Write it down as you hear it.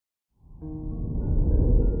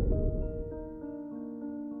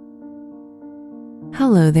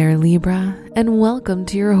Hello there, Libra, and welcome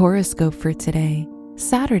to your horoscope for today,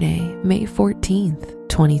 Saturday, May 14th,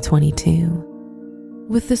 2022.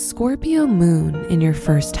 With the Scorpio moon in your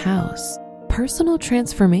first house, personal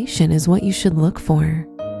transformation is what you should look for.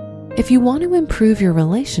 If you want to improve your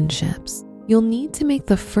relationships, you'll need to make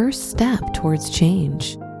the first step towards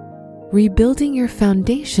change. Rebuilding your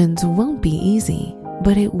foundations won't be easy,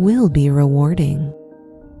 but it will be rewarding.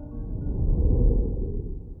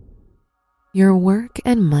 Your work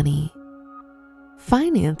and money.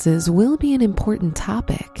 Finances will be an important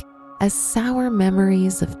topic, as sour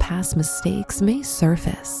memories of past mistakes may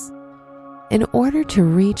surface. In order to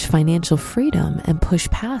reach financial freedom and push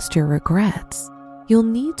past your regrets, you'll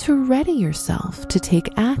need to ready yourself to take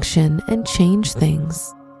action and change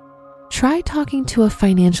things. Try talking to a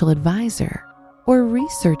financial advisor or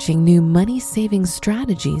researching new money-saving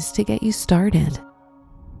strategies to get you started.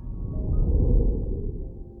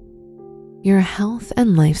 Your health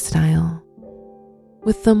and lifestyle.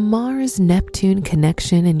 With the Mars-Neptune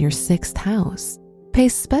connection in your 6th house, pay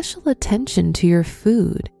special attention to your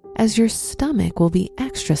food as your stomach will be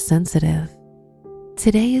extra sensitive.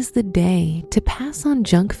 Today is the day to pass on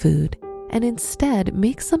junk food and instead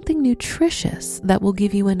make something nutritious that will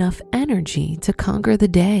give you enough energy to conquer the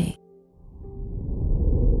day.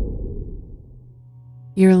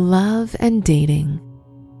 Your love and dating.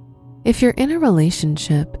 If you're in a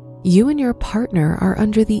relationship, you and your partner are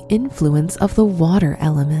under the influence of the water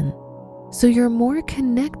element, so you're more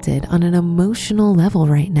connected on an emotional level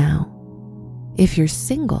right now. If you're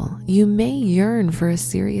single, you may yearn for a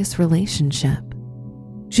serious relationship.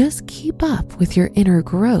 Just keep up with your inner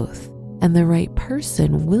growth, and the right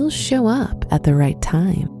person will show up at the right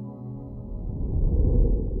time.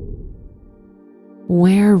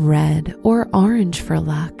 Wear red or orange for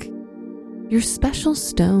luck. Your special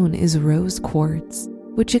stone is rose quartz,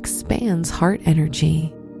 which expands heart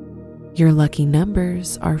energy. Your lucky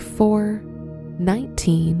numbers are 4,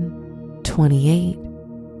 19, 28,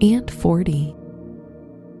 and 40.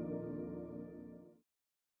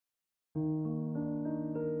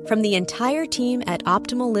 From the entire team at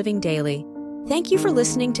Optimal Living Daily, thank you for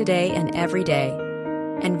listening today and every day.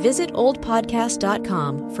 And visit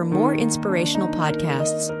oldpodcast.com for more inspirational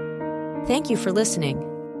podcasts. Thank you for listening.